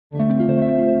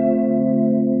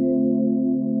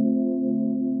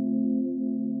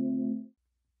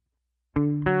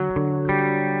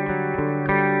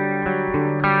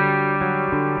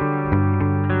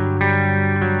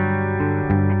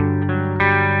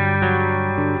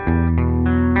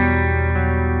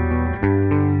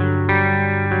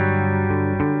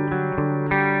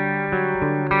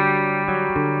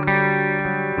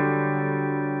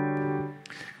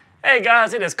Hey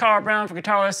guys, it is Carl Brown for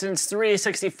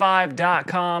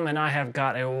GuitarLessons365.com, and I have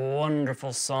got a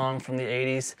wonderful song from the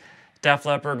 80s. Def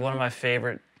Leppard, one of my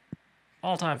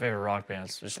all-time favorite rock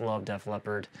bands. Just love Def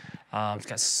Leppard. It's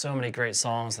got so many great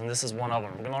songs, and this is one of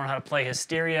them. We're going to learn how to play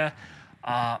Hysteria,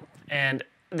 and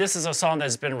this is a song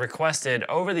that's been requested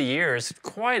over the years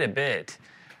quite a bit.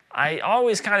 I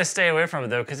always kind of stay away from it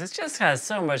though, because it just has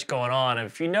so much going on. And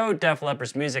if you know Def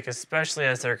Leppard's music, especially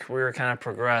as their career kind of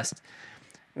progressed,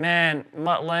 man,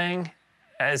 Mutt Lange,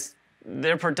 as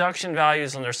their production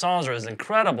values on their songs is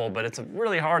incredible, but it's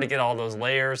really hard to get all those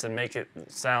layers and make it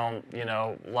sound, you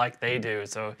know, like they do.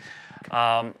 So,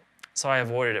 so I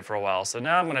avoided it for a while. So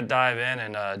now I'm going to dive in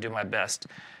and do my best.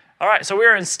 All right, so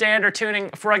we're in standard tuning.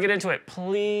 Before I get into it,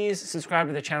 please subscribe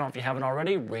to the channel if you haven't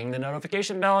already. Ring the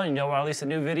notification bell, and you know when I release a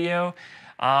new video.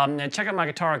 And check out my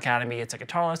Guitar Academy. It's at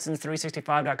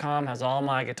GuitarLessons365.com. Has all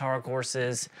my guitar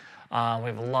courses. We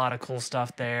have a lot of cool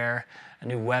stuff there. A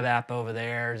new web app over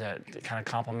there that kind of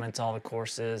complements all the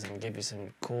courses and give you some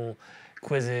cool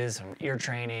quizzes, some ear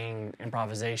training,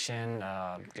 improvisation,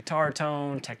 guitar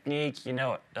tone, technique, you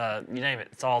know it, you name it,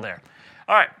 it's all there.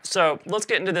 All right, so let's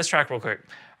get into this track real quick.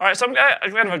 All right, so I'm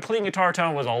kind of a clean guitar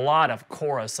tone with a lot of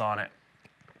chorus on it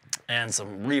and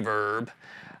some reverb,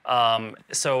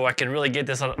 so I can really get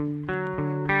this kind of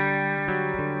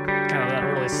that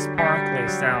really sparkly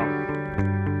sound.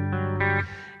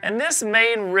 And this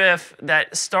main riff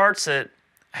that starts it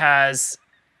has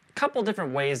a couple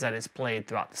different ways that it's played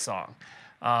throughout the song.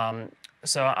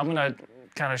 So I'm going to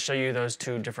kind of show you those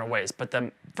two different ways. But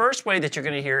the first way that you're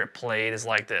going to hear it played is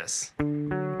like this.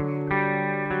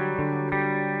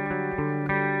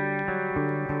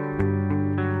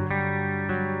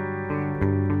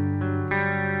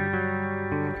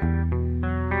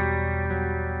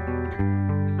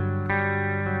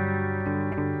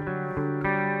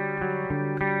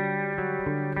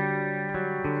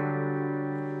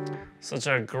 Such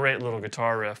a great little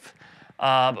guitar riff,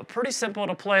 but pretty simple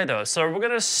to play though. So we're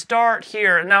gonna start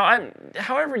here. Now,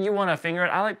 however you wanna finger it,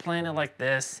 I like playing it like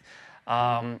this.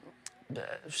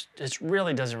 It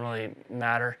really doesn't really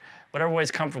matter. Whatever way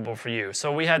is comfortable for you.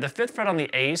 So we had the 5th fret on the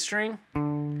A string,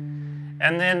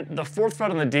 and then the 4th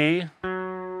fret on the D,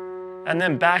 and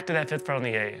then back to that 5th fret on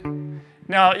the A.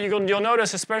 Now, you'll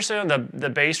notice, especially on the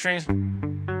bass strings,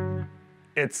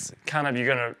 it's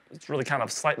really kind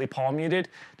of slightly palm muted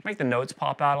to make the notes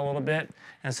pop out a little bit,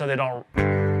 and so they don't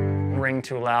ring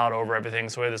too loud over everything.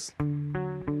 So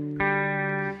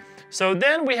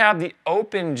then we have the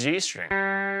open G string.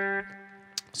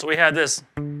 So we have this.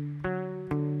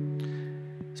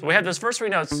 So we have those first 3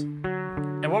 notes,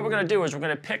 and what we're going to do is we're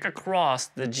going to pick across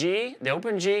the G, the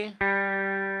open G,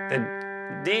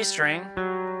 the D string,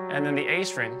 and then the A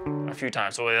string a few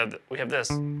times. So we have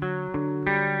this.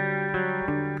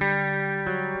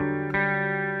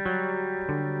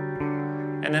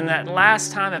 And then that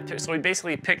last time, so we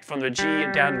basically picked from the G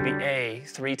down to the A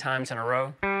 3 times in a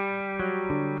row.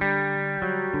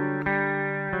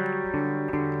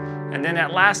 And then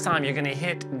that last time, you're going to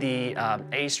hit the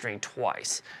A string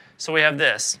twice. So we have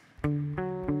this. All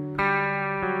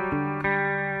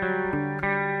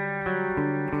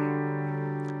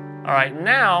right,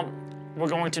 now we're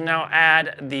going to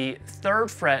add the 3rd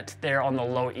fret there on the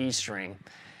low E string.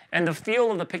 And the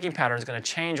feel of the picking pattern is going to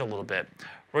change a little bit.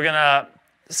 We're going to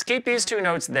keep these 2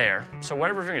 notes there. So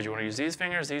whatever fingers, you want to use these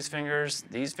fingers,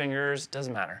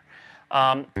 doesn't matter.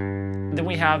 Then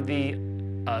we have the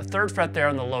 3rd fret there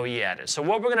on the low E added. So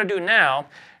what we're going to do now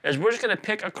is we're just going to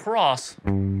pick across.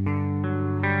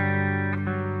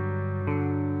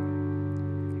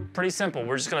 Pretty simple.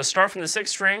 We're just going to start from the 6th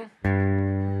string,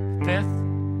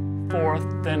 5th,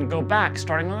 4th, then go back,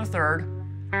 starting on the 3rd,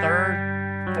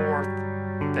 3rd, 4th,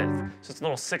 5th. So it's a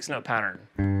little 6-note pattern.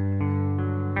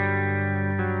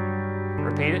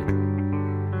 Repeat it.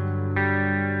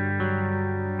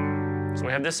 So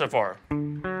we have this so far.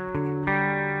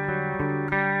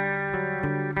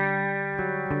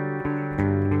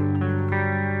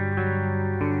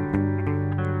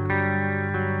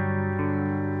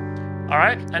 All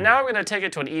right, and now we're going to take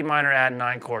it to an E minor add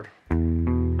 9 chord.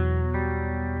 And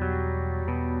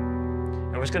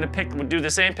we're just going to do the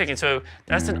same picking. So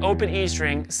that's an open E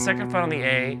string, 2nd fret on the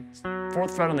A,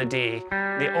 4th fret on the D,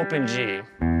 the open G.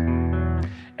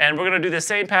 And we're going to do the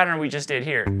same pattern we just did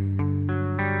here.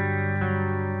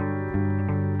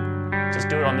 Just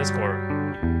do it on this chord.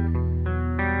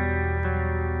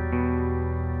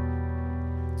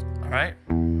 All right.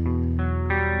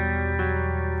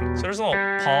 So there's a little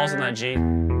pause in that G. And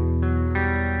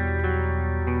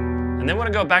then we're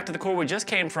going to go back to the chord we just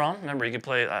came from. Remember, you can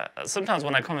play, sometimes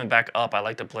when I'm coming back up, I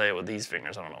like to play it with these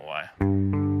fingers. I don't know why.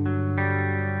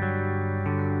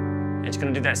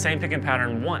 going to do that same picking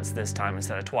pattern once this time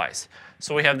instead of twice.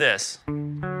 So we have this.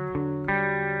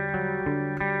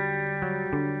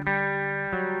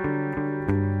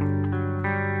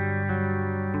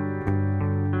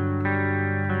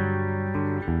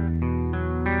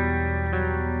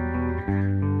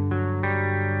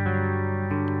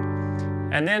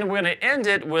 And then we're going to end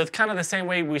it with kind of the same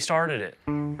way we started it.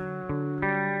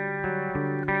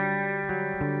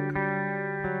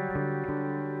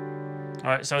 All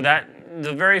right, so that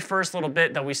the very first little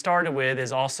bit that we started with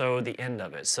is also the end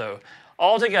of it. So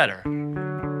all together.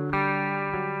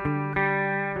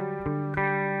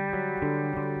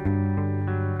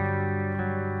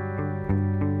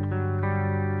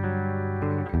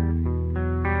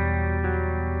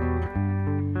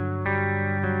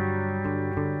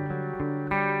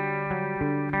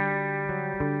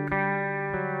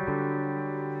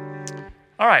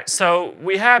 All right, so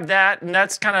we have that, and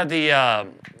that's kind of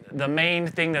the main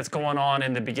thing that's going on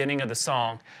in the beginning of the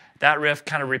song. That riff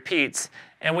kind of repeats,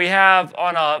 and we have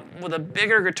with a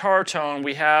bigger guitar tone,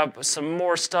 we have some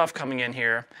more stuff coming in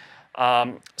here.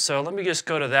 So let me just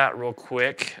go to that real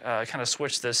quick. Kind of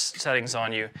switch this settings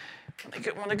on you.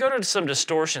 When they go to some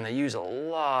distortion, they use a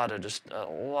lot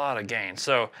of gain.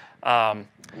 So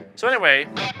anyway,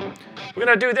 we're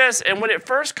gonna do this, and when it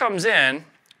first comes in,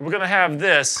 we're gonna have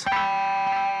this.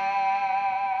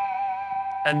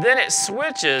 And then it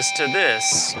switches to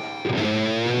this.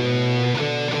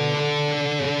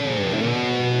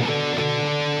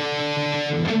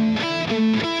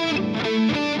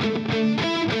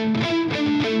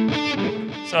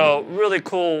 So really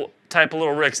cool type of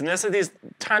little ricks. And this are these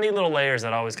tiny little layers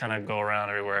that always kind of go around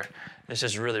everywhere. It's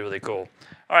just really, really cool.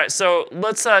 All right, so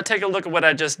let's take a look at what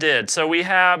I just did. So we're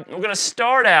gonna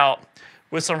start out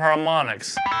with some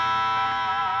harmonics.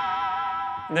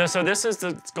 So this is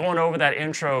going over that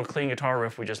intro clean guitar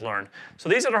riff we just learned. So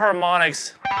these are the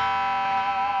harmonics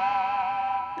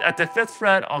at the 5th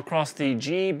fret across the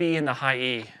G, B, and the high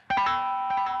E.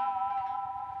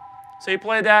 So you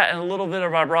play that and a little bit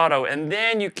of vibrato, and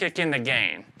then you kick in the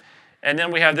gain. And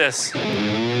then we have this.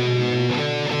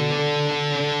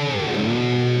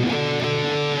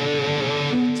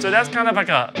 So that's kind of like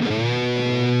a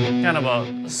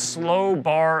slow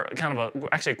bar,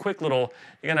 actually a quick little,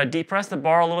 you're gonna depress the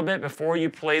bar a little bit before you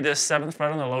play this 7th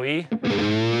fret on the low E.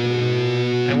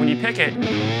 And when you pick it,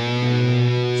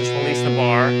 just release the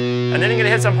bar. And then you're gonna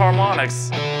hit some harmonics.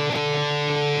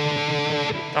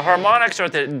 The harmonics are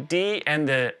at the D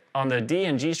and on the D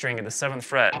and G string at the 7th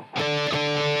fret.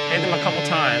 Hit them a couple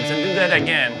times and do that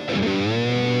again.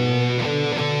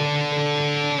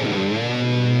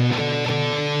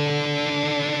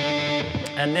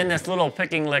 And then this little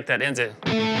picking lick that ends it.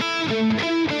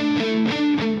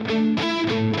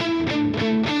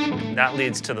 That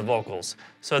leads to the vocals.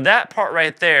 So that part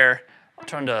right there, I'll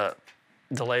turn the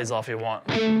delays off if you want.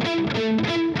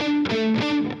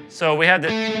 So we have the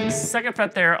 2nd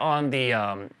fret there on the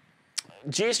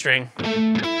G string.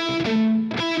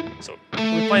 So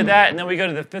we play that, and then we go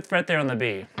to the 5th fret there on the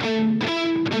B.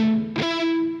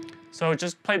 So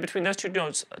just play between those two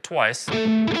notes twice.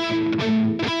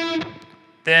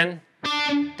 Then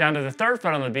down to the 3rd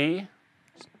fret on the B,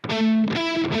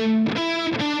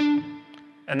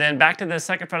 and then back to the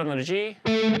 2nd fret on the G,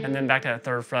 and then back to the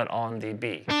 3rd fret on the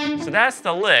B. So that's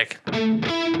the lick. And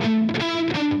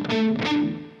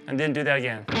then do that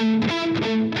again.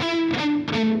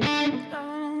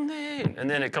 And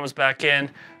then it comes back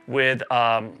in with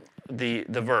the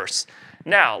verse.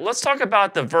 Now, let's talk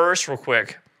about the verse real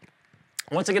quick.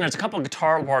 Once again, there's a couple of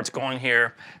guitar parts going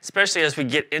here, especially as we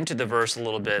get into the verse a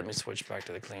little bit. Let me switch back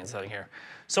to the clean setting here.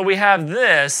 So we have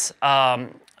this, the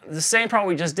same part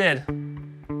we just did.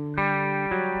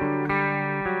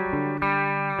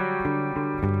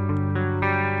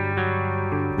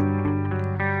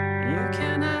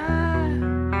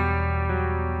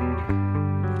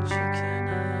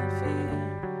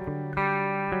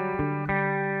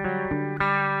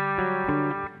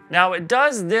 Now it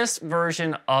does this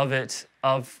version of it,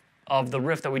 of the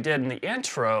riff that we did in the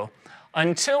intro,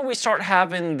 until we start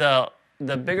having the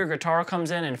bigger guitar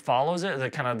comes in and follows it,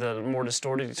 the more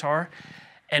distorted guitar.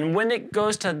 And when it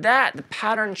goes to that, the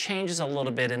pattern changes a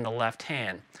little bit in the left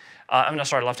hand.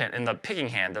 Left hand, in the picking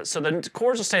hand. So the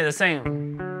chords will stay the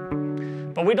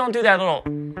same, but we don't do that little.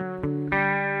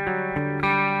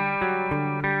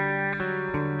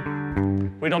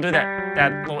 We don't do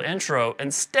that little intro.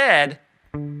 Instead,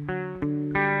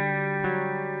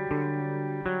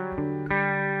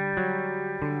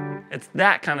 it's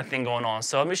that kind of thing going on.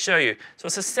 So let me show you. So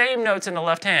it's the same notes in the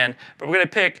left hand, but we're going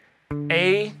to pick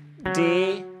A,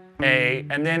 D, A,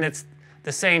 and then it's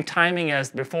the same timing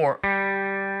as before.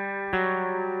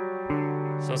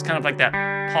 So it's kind of like that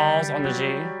pause on the G,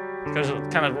 because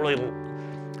it's kind of really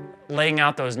laying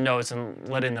out those notes and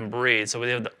letting them breathe. So we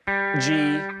have the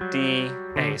G, D,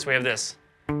 A. So we have this.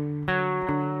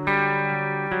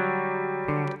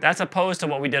 That's opposed to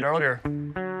what we did earlier.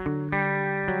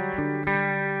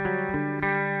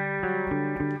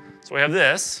 So we have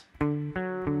this.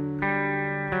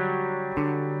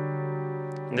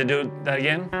 And then do that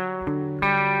again.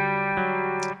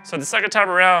 So the second time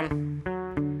around,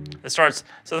 it starts.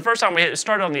 So the first time we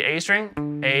started on the A string,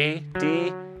 A,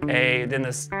 D, A, then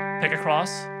this pick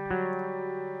across,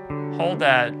 hold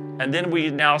that, and then we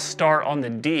now start on the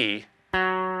D,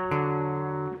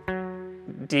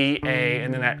 D, A,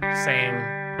 and then that same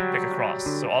pick across.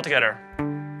 So all together.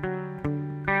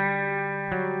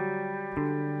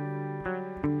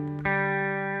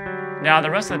 Now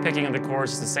the rest of the picking of the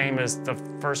chords is the same as the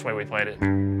first way we played it.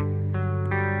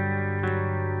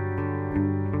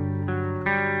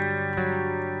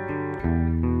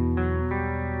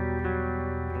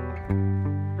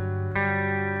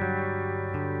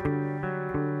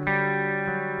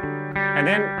 And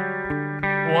then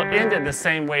we'll end it the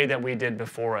same way that we did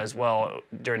before as well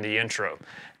during the intro.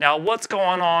 Now what's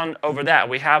going on over that?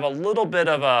 We have a little bit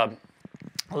of a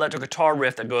electric guitar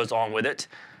riff that goes on with it.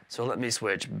 So let me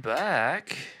switch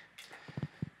back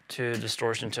to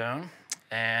distortion tone,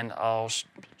 and I'll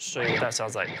show you what that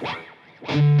sounds like.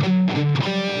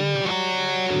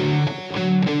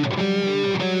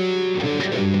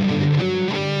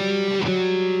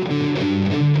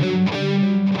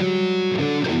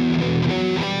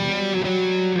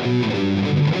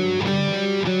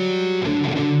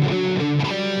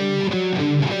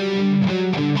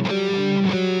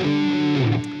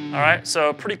 All right,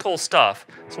 so pretty cool stuff.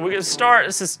 So we're gonna start,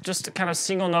 this is just kind of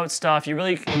single note stuff. You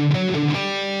don't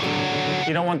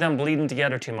want them bleeding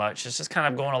together too much. It's just kind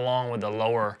of going along with the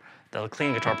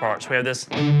clean guitar parts. We have this,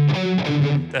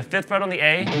 the 5th fret on the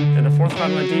A, then the 4th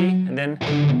fret on the D, and then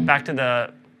back to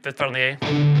the 5th fret on the A.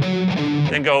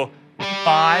 Then go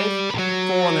 5, 4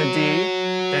 on the D,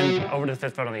 then over to the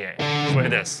 5th fret on the A. So we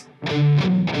have this.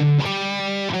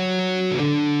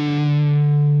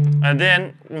 And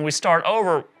then when we start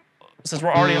over, since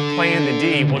we're already playing the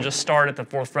D, we'll just start at the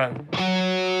 4th fret.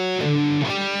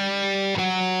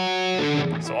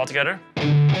 So all together.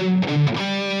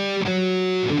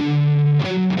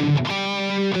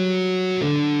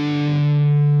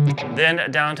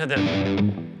 Then down to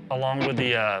along with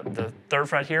the 3rd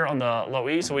fret here on the low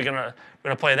E. So we're gonna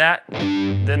play that.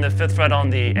 Then the 5th fret on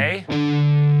the A.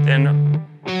 Then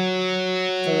 4,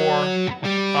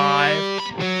 5,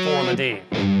 4 on the D.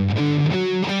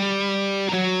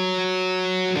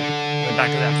 Back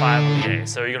to that 5 on the A.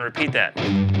 So you're going to repeat that.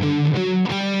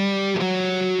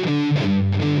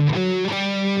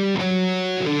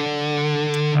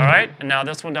 All right, and now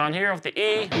this one down here off the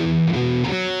E.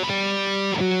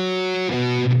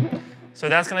 So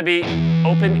that's going to be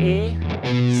open E,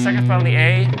 2nd fret on the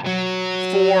A,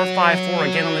 4, 5, 4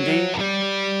 again on the D,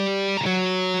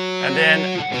 and then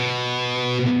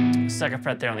 2nd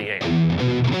fret there on the A.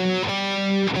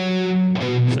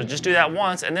 So just do that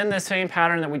once, and then the same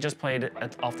pattern that we just played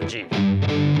off the G.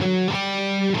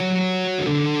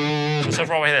 So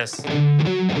far away this.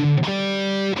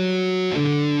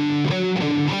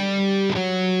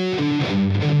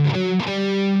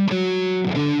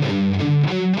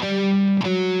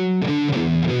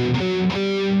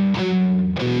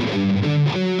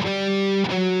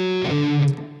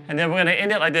 And then we're going to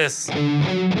end it like this.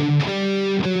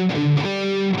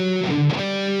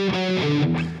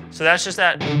 So that's just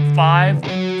that 5,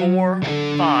 4,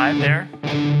 5 there.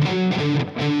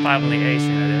 5 on the A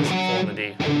string, that is, 4 on the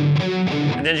D.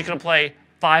 And then you're going to play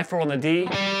 5, 4 on the D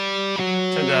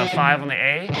to the 5 on the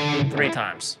A 3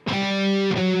 times.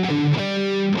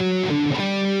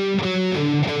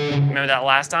 Remember that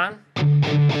last time?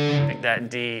 Pick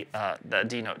that D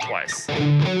note twice.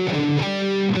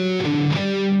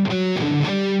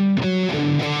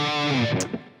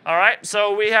 All right,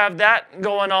 so we have that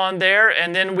going on there,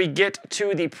 and then we get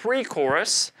to the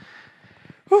pre-chorus.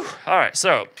 All right,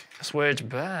 so switch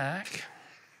back,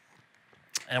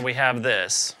 and we have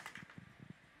this.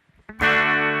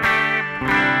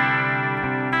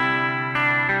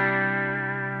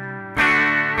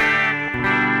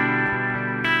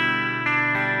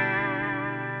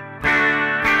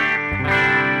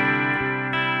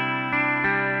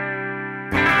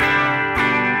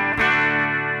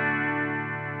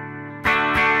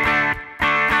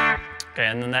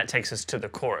 And then that takes us to the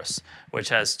chorus, which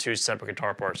has 2 separate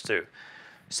guitar parts too.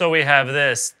 So we have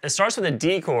this. It starts with a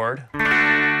D chord,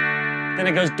 then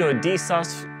it goes to a D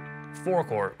sus4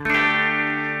 chord.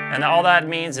 And all that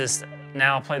means is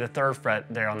now play the 3rd fret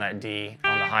there on that D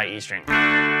on the high E string.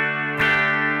 And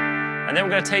then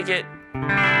we're going to take it,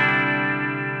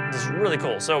 this is really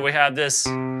cool. So we have this,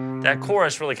 that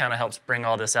chorus really kind of helps bring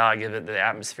all this out, give it the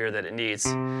atmosphere that it needs.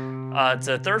 It's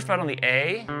a 3rd fret on the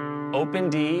A, open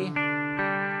D,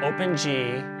 open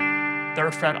G,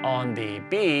 3rd fret on the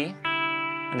B,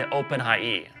 and the open high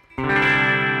E.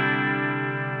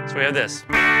 So we have this.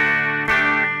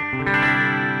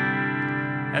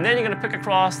 And then you're going to pick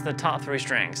across the top 3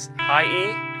 strings, high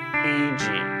E, B, G.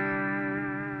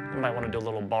 You might want to do a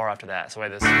little bar after that, so we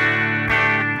have this.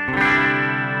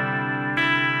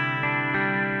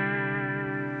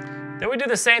 Then we do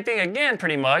the same thing again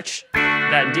pretty much,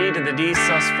 that D to the D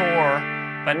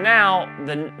sus4, but now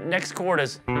the next chord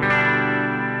is,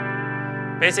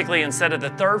 basically instead of the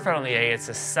 3rd fret on the A, it's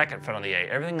the 2nd fret on the A.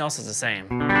 Everything else is the same.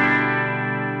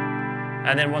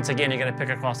 And then once again, you're going to pick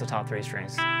across the top 3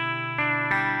 strings.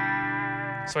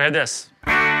 So we have this.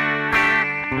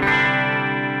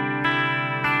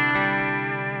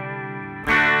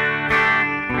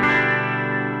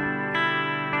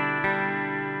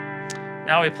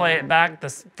 Now we play it back the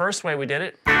first way we did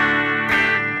it, to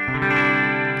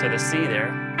the C there.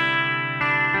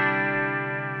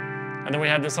 And then we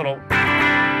have this little.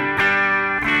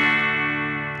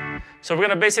 So we're going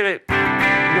to basically do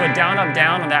a down, up,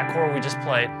 down on that chord we just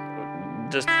played.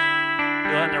 Just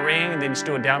let it in the ring, and then just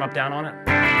do a down, up, down on it.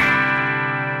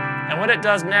 And what it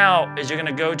does now is you're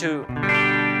going to go to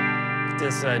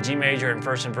this G major in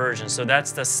first inversion. So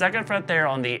that's the 2nd fret there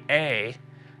on the A,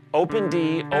 open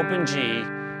D, open G,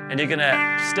 and you're going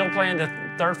to still play in the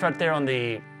 3rd fret there on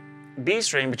the B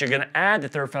string, but you're going to add the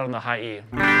 3rd fret on the high E.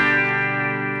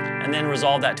 And then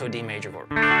resolve that to a D major chord.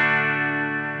 So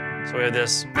we have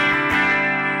this.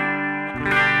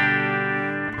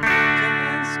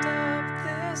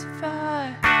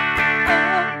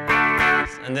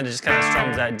 And then it just kind of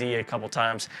strums that D a couple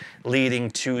times,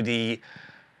 leading to the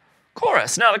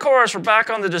chorus. Now the chorus, we're back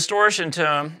on the distortion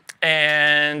tone,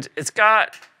 and it's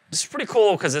pretty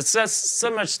cool because it's just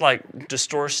so much like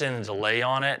distortion and delay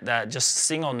on it that just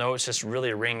single notes just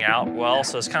really ring out well.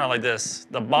 So it's kind of like this,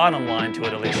 the bottom line to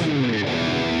it at least.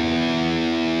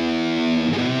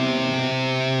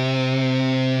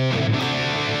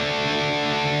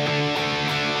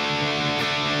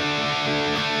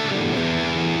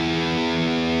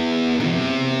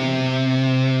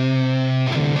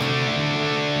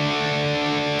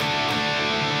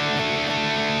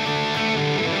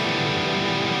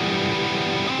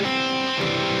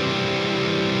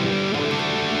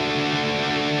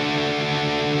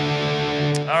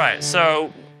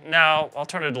 So now I'll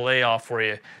turn the delay off for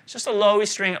you. It's just a low E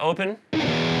string open.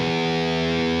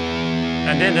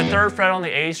 And then the 3rd fret on the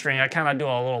A string, I kind of do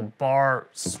a little bar,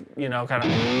 you know, kind of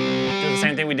do the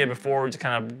same thing we did before. We just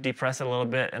kind of depress it a little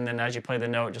bit, and then as you play the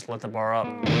note, just let the bar up.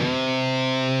 To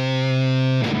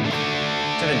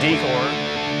the D chord.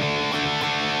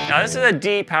 Now this is a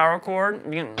D power chord.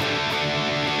 You can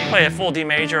play a full D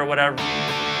major or whatever.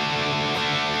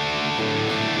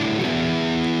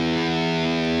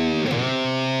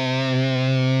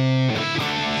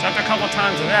 So after a couple of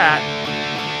times of that,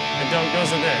 it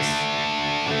goes to this.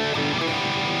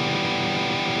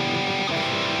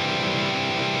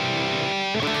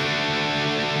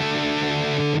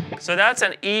 So that's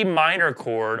an E minor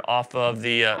chord off of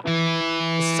the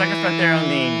 2nd fret there on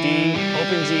the D,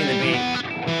 open G, and the B.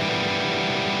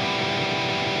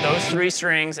 Those 3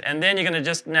 strings, and then you're going to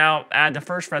just now add the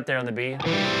 1st fret there on the B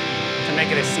to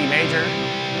make it a C major,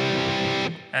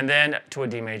 and then to a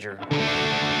D major.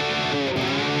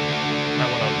 I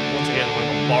want to, once again, a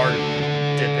little bar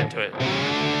dip into it.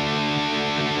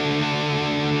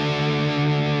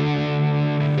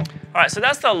 All right, so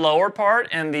that's the lower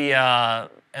part in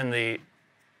the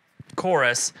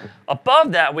chorus.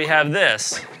 Above that, we have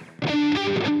this.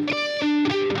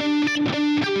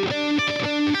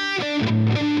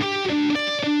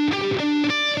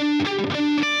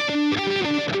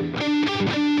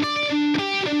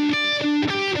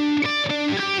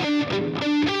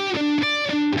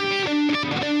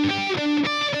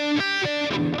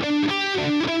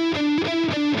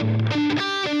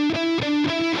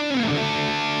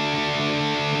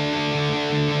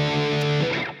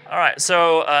 All right,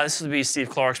 so this would be Steve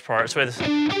Clark's part. So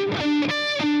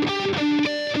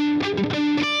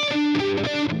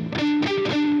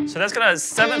that's gonna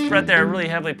 7th fret there, really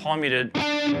heavily palm muted,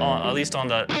 at least on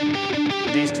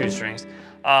these 2 strings.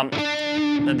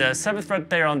 The 7th fret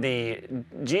there on the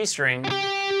G string,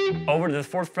 over to the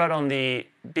 4th fret on the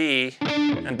B,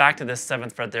 and back to the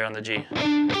 7th fret there on the G.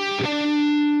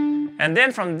 And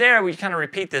then from there, we kind of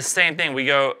repeat this same thing. We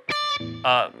go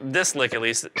this lick at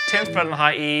least, 10th fret on the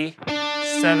high E,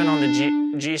 7 on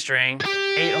the G string,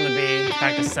 8 on the B,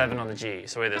 back to 7 on the G.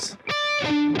 So we have this.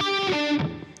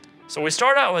 So we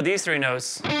start out with these 3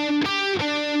 notes, and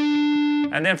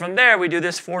then from there we do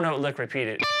this 4-note lick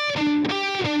repeated. You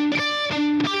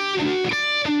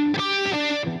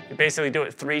basically do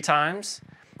it 3 times,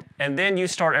 and then you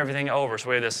start everything over. So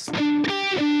we have this.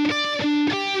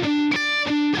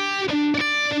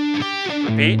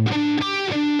 Repeat.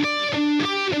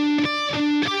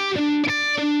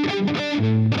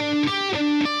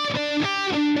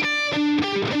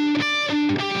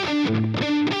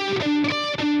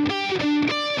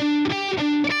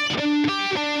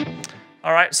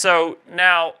 All right, so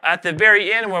now at the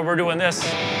very end when we're doing this,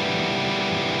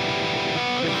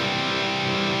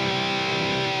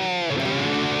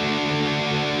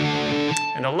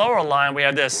 in the lower line we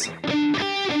have this.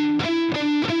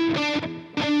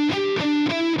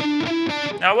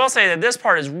 Now I will say that this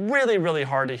part is really, really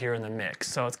hard to hear in the mix.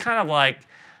 So it's kind of like,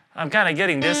 I'm kind of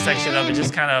getting this section of it,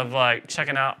 just kind of like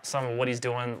checking out some of what he's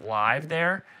doing live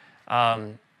there.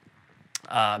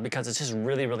 Because it's just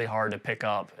really, really hard to pick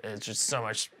up. It's just so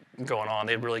much going on.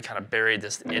 They really kind of buried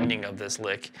this ending of this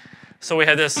lick. So we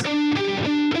have this. So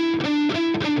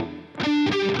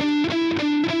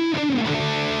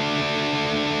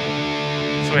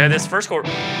we have this first chord.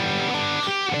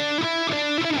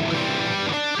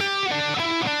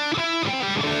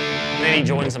 And then he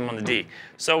joins them on the D.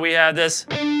 So we have this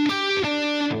 7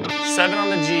 on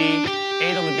the G,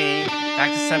 8 on the B,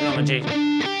 back to 7 on the G.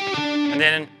 And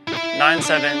then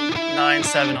 9-7,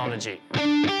 9-7 on the G.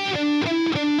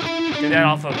 Do that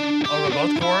off of over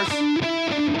both chords,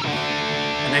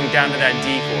 and then down to that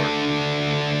D chord.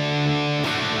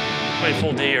 Play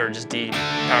full D or just D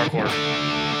power chord.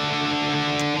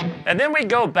 And then we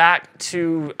go back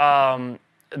to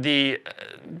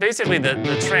basically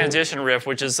the transition riff,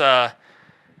 which is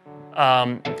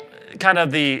kind of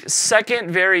the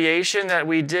second variation that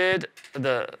we did,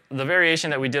 the variation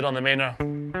that we did on the main note.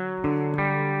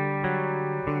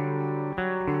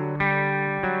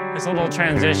 It's a little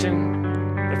transition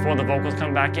before the vocals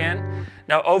come back in.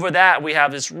 Now over that we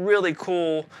have this really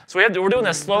cool, so we're doing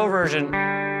the slow version.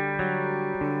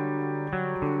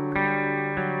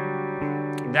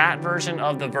 That version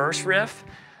of the verse riff.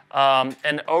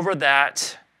 And over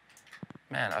that,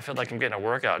 man, I feel like I'm getting a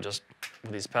workout just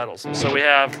with these pedals. So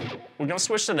we're gonna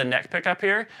switch to the neck pickup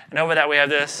here, and over that we have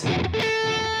this.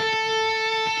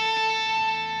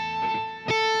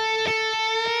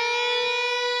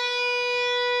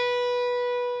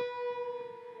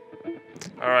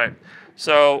 All right,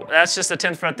 so that's just the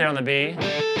 10th fret there on the B.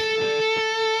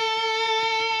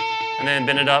 And then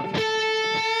bend it up.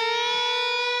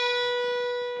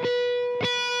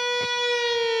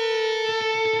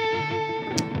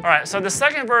 All right, so the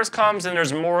second verse comes and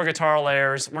there's more guitar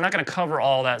layers. We're not gonna cover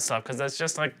all that stuff because that's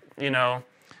just like, you know,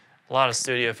 a lot of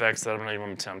studio effects that I'm not even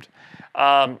gonna attempt.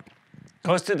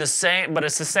 Goes through the same, but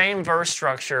it's the same verse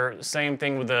structure, same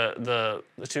thing with the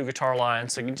 2 guitar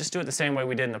lines. So you just do it the same way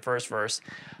we did in the first verse.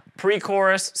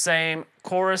 Pre-chorus, same,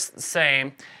 chorus,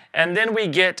 same. And then we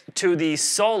get to the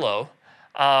solo.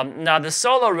 Now the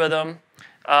solo rhythm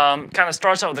kind of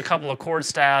starts out with a couple of chord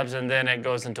stabs and then it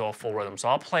goes into a full rhythm. So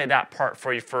I'll play that part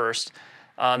for you first.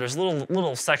 There's a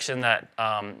little section that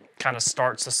kind of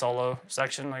starts the solo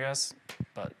section, I guess.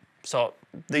 So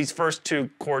these first 2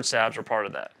 chord stabs are part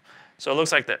of that. So it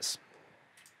looks like this.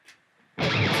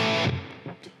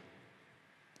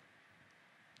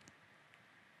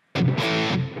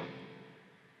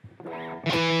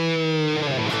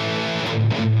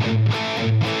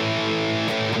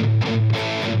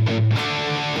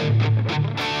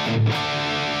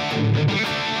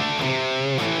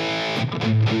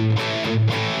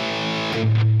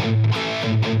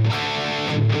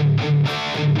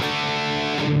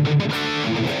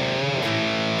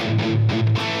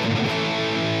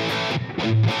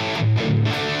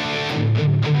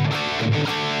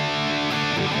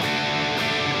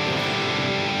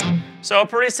 So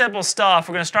pretty simple stuff.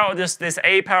 We're going to start with this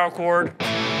A power chord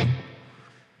a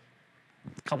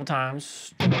couple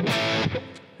times.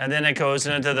 And then it goes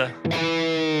into the...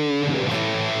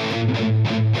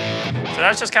 So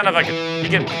that's just kind of like, you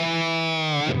can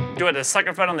do it the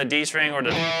 2nd fret on the D string or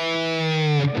the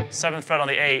 7th fret on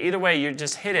the A. Either way, you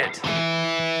just hit it,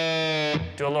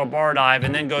 do a little bar dive,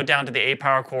 and then go down to the A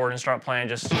power chord and start playing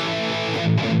just kind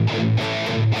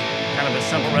of a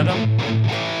simple rhythm.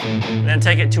 And then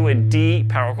take it to a D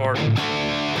power chord.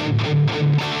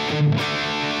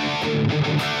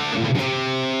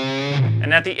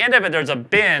 And at the end of it, there's a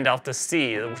bend off the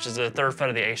C, which is the 3rd fret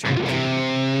of the A string.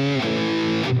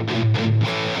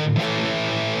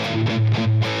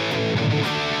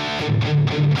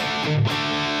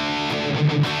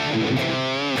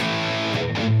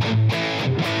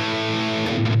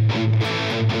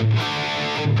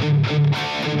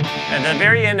 And the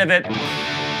very end of it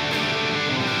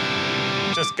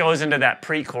just goes into that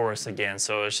pre-chorus again,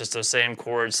 so it's just the same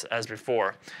chords as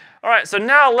before. All right, so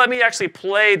now let me actually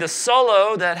play the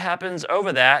solo that happens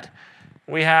over that.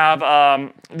 We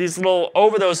have these little,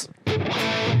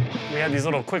 we have these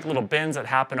little quick little bends that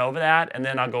happen over that, and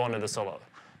then I'll go into the solo.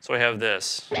 So we have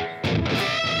this.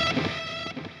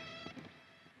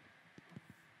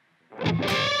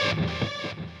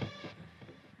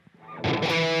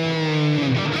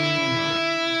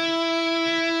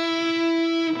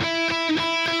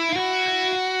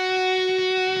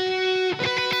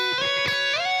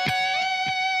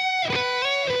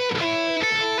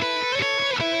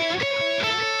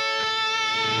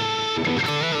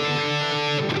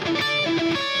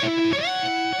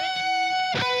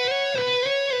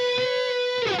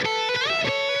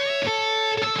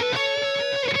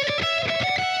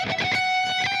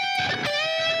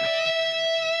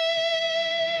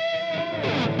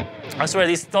 I swear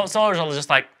these solos are just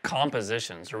like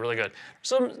compositions. They're really good.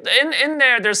 So in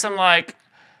there, there's some like,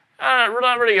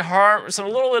 not really some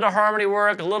little bit of harmony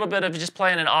work, a little bit of just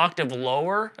playing an octave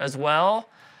lower as well.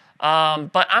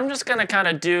 But I'm just gonna kind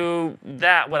of do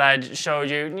that what I showed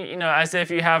you. You know, as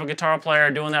if you have a guitar player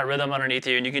doing that rhythm underneath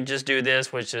you, and you can just do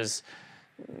this, which is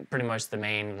pretty much the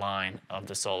main line of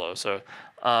the solo. So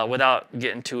without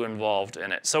getting too involved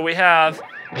in it. So we have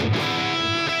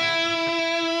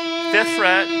 5th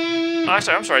fret.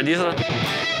 Actually, I'm sorry. These are.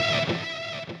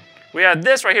 We have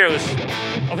this right here.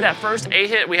 Over that first A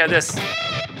hit, we have this,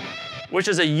 which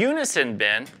is a unison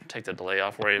bend. Take the delay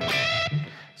off for you.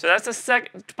 So that's the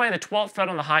second, playing the 12th fret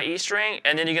on the high E string,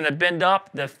 and then you're gonna bend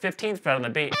up the 15th fret on the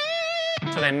B,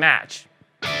 so they match.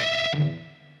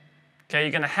 Okay, you're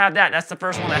gonna have that. That's the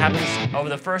first one that happens over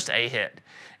the first A hit.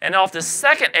 And off the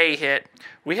second A hit,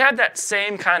 we have that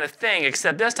same kind of thing,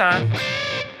 except this time,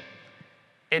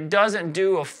 it doesn't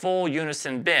do a full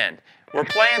unison bend. We're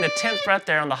playing the 10th fret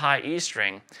there on the high E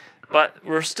string, but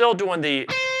we're still doing the,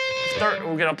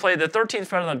 we're gonna play the 13th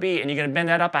fret on the B, and you're gonna bend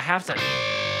that up a half step.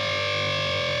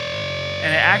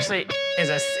 And it actually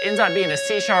ends up being a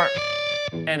C sharp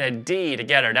and a D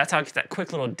together. That's how it gets that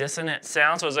quick little dissonant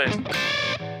sound. So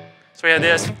we have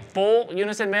this full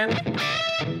unison bend,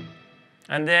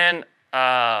 and then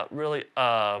really,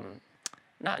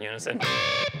 not unison,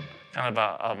 kind of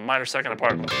a minor second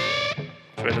apart.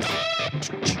 So we have this.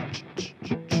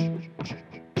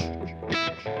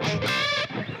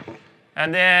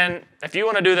 And then if you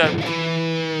want to do the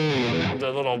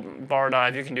little bar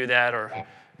dive, you can do that, or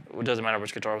it doesn't matter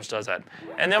which guitarist does that.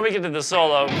 And then we get to the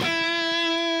solo.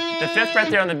 The 5th fret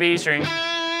there on the B string,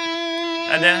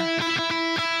 and then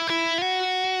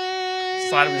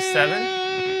slide up to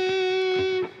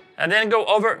 7, and then go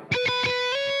over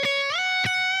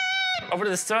to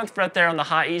the 7th fret there on the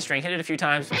high E string, hit it a few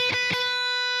times,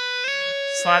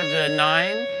 slide up to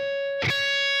 9,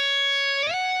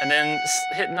 and then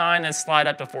hit 9 and slide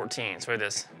up to 14. So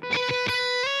this.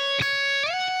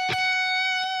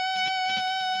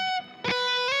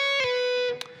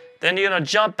 Then you're gonna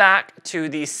jump back to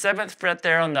the 7th fret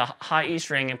there on the high E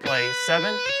string and play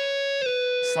 7,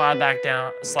 slide back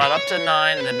down, slide up to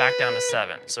 9, and then back down to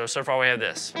 7. So far we have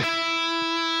this.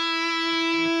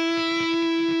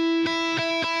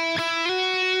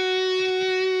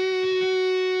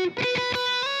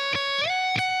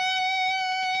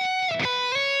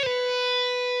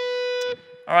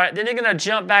 All right, then you're gonna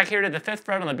jump back here to the 5th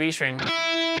fret on the B string.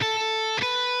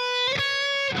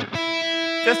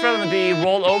 5th fret on the B,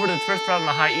 roll over to the 5th fret on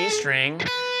the high E string,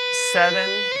 7,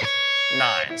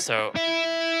 9. So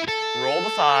roll the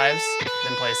 5s,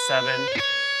 then play 7,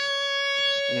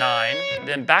 9,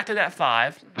 then back to that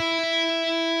 5,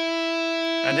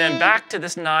 and then back to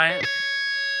this 9,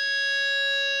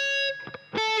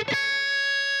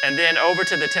 and then over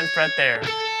to the 10th fret there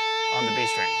on the B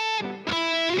string.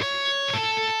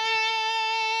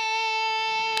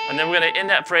 And then we're going to end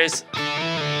that phrase,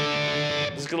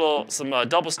 just get some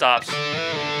double stops,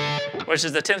 which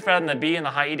is the 10th fret on the B and the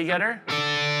high E together,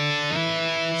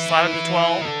 slide up to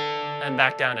 12, and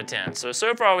back down to 10. So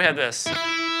far we have this.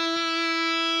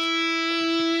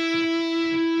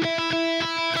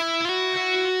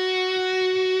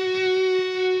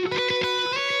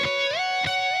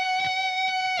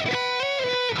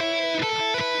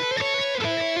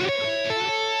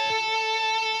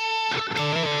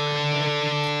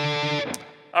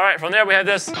 All right, from there we have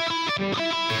this.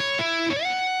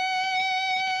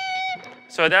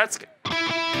 So that's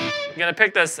gonna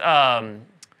pick this the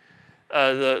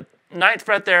 9th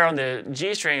fret there on the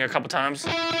G string a couple times,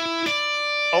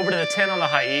 over over to the 10 on the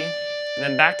high E, and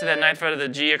then back to that 9th fret of the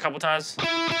G a couple times.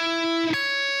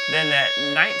 Then that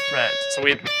 9th fret, so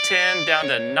we have 10 down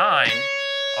to 9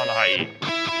 on the high E.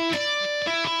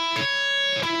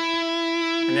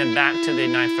 And then back to the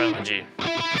 9th fret on the G.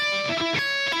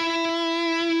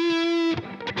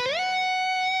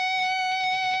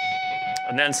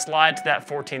 And then slide to that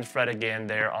 14th fret again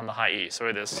there on the high E. So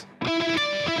it is.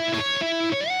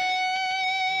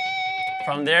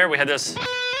 From there, we had this.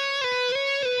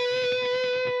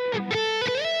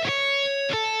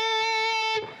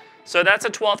 So that's a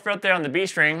 12th fret there on the B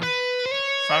string.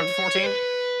 Slide up to 14,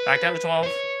 back down to 12,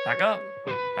 back up,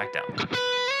 back down.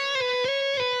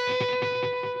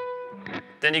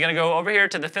 Then you're gonna go over here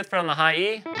to the 5th fret on the high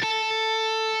E,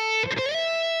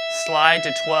 slide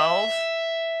to 12,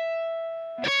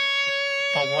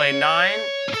 play 9,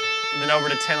 then over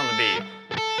to 10 on the B.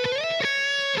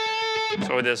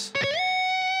 So with this.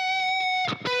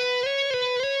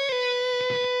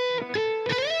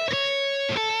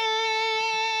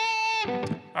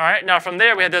 All right, now from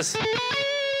there we had this.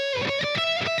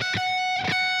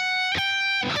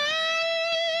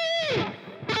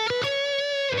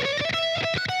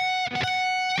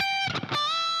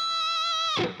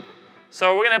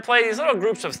 So we're gonna play these little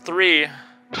groups of 3.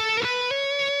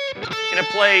 Gonna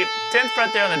play 10th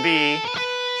fret there on the B,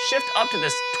 shift up to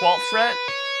this 12th fret,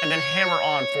 and then hammer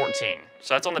on 14.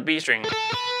 So that's on the B string.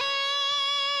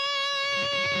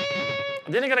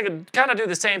 Then you're gonna kind of do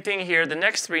the same thing here. The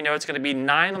next 3 notes gonna be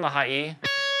 9 on the high E,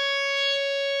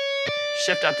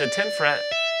 shift up to the 10th fret,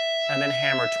 and then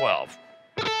hammer 12.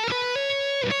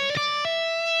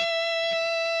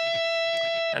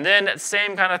 And then that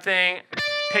same kind of thing,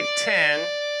 pick 10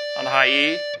 on the high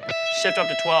E, shift up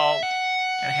to 12,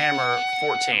 and hammer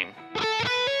 14.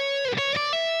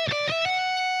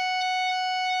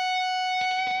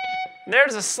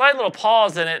 There's a slight little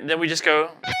pause in it, then we just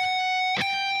go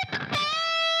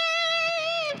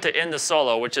to end the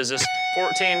solo, which is this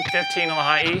 14, 15 on the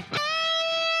high E,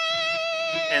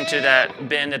 into that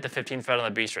bend at the 15th fret on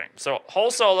the B string. So whole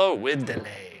solo with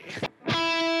delay.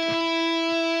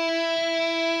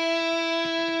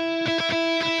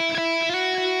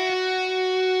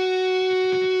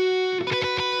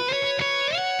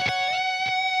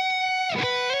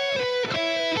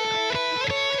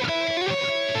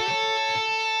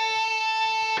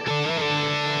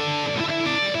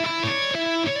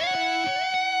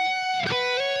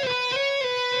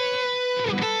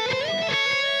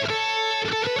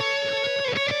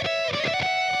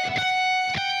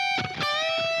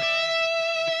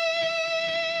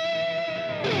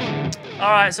 All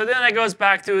right, so then it goes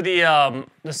back through the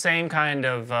same kind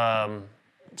of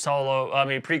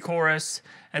pre-chorus,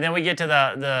 and then we get to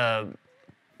the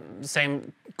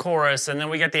same chorus, and then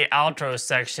we get the outro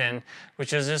section,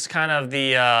 which is just kind of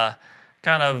the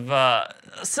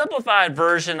simplified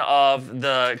version of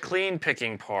the clean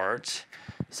picking part.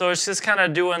 So it's just kind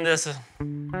of doing this.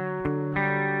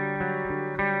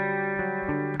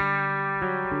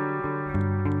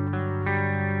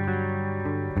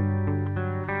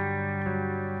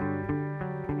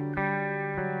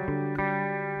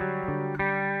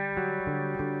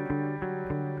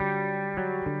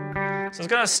 So it's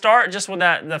gonna start just with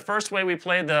the first way we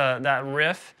played that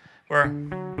riff, where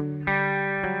kind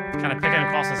of picking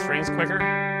across the strings quicker.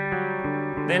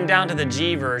 Then down to the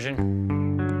G version.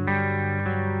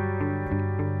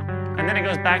 And then it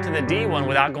goes back to the D one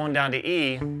without going down to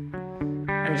E.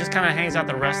 And it just kind of hangs out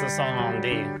the rest of the song on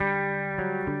D.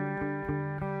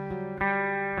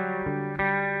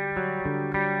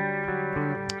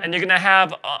 And you're gonna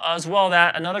have as well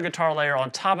that another guitar layer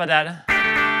on top of that.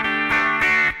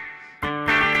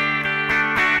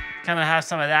 Kind of have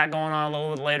some of that going on a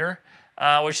little bit later,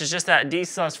 which is just that D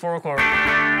sus4 chord,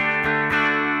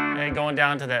 and going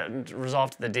down to that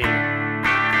resolve to the D. So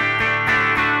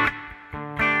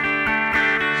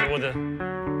with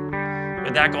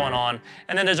that going on,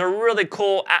 and then there's a really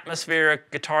cool atmospheric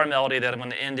guitar melody that I'm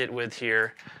going to end it with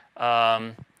here,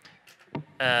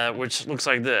 which looks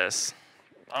like this.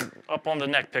 I'm up on the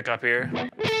neck pickup here.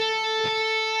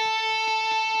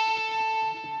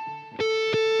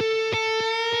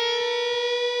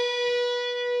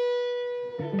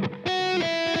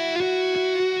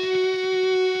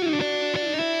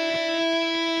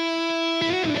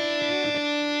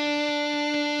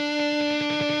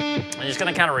 I'm just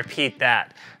going to kind of repeat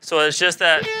that. So it's just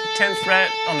that 10th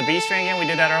fret on the B string again, we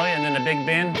did that earlier, and then the big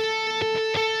bend.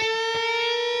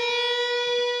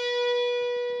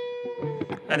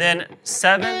 And then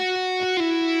 7,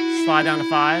 slide down to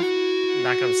 5,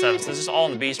 back up to 7. So this is all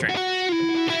on the B string.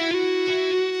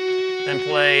 Then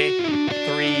play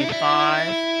 3, 5,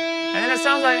 and then it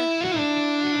sounds like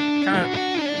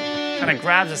kind of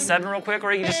grabs a 7 real quick,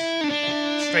 or you can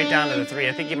just straight down to the 3.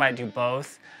 I think you might do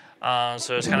both.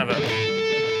 So it's kind of a...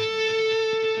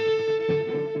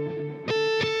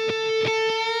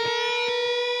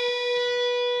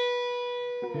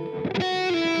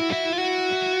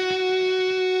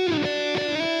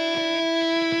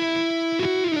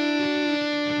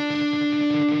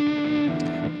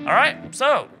 All right,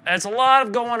 so it's a lot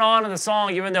of going on in the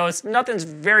song, even though nothing's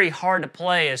very hard to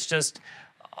play. It's just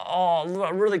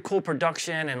really cool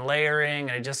production and layering,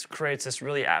 and it just creates this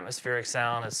really atmospheric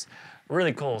sound. It's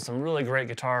really cool. Some really great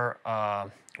guitar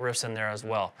riffs in there as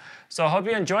well. So I hope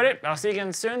you enjoyed it. I'll see you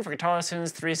again soon for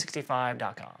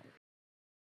GuitarLessons365.com.